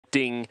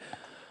selecting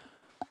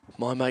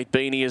My Mate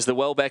Beanie is the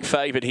well-back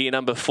favourite here,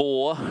 number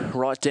 4,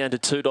 right down to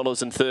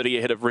 $2.30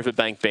 ahead of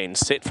Riverbank Bend.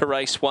 Set for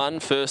race 1,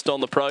 first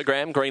on the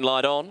program, green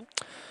light on.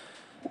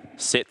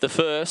 Set the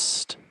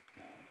first.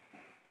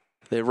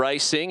 They're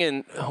racing,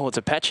 and it's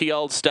a patchy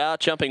old start,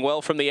 jumping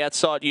well from the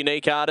outside.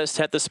 Unique Artist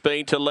had the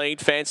speed to lead.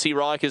 Fancy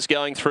Rikers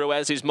going through,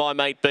 as is My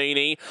Mate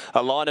Beanie.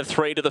 A line of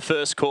 3 to the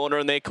first corner,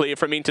 and they're clear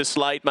from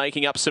Interslate,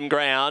 making up some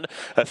ground.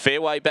 A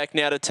fair way back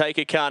now to Take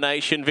a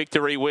Carnation.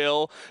 Victory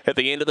Will at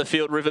the end of the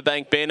field,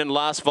 Riverbank Bend, and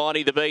last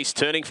Viney the Beast.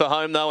 Turning for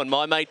home, though, and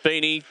My Mate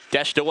Beanie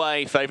dashed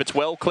away. Favourites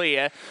well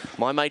clear.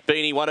 My Mate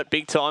Beanie won it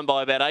big time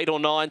by about 8 or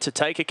 9 to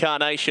Take a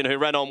Carnation, who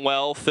ran on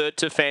well. Third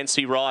to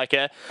Fancy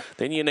Riker.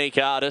 Then Unique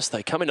Artist.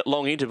 They come in at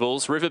long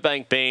intervals.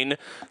 Riverbank Bend,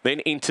 then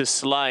into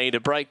Slade, a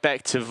break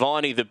back to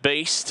Viney the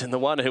Beast, and the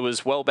one who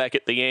was well back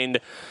at the end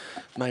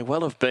may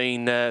well have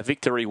been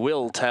Victory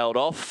Will tailed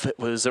off. It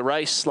was a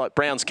race like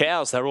Brown's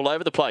Cows. They're all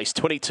over the place.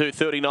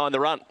 22.39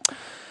 the run.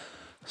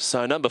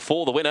 So number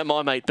 4, the winner,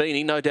 My Mate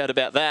Beanie, no doubt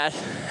about that,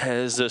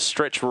 has a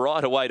stretch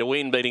right away to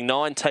win, beating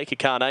 9, Take a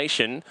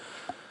Carnation.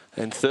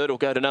 And third will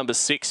go to number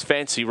 6,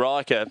 Fancy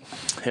Riker.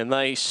 And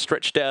they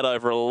stretched out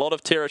over a lot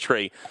of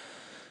territory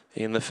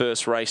in the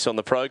first race on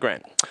the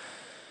program.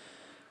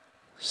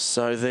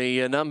 So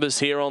the numbers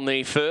here on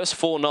the first,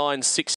 4, 9, 6.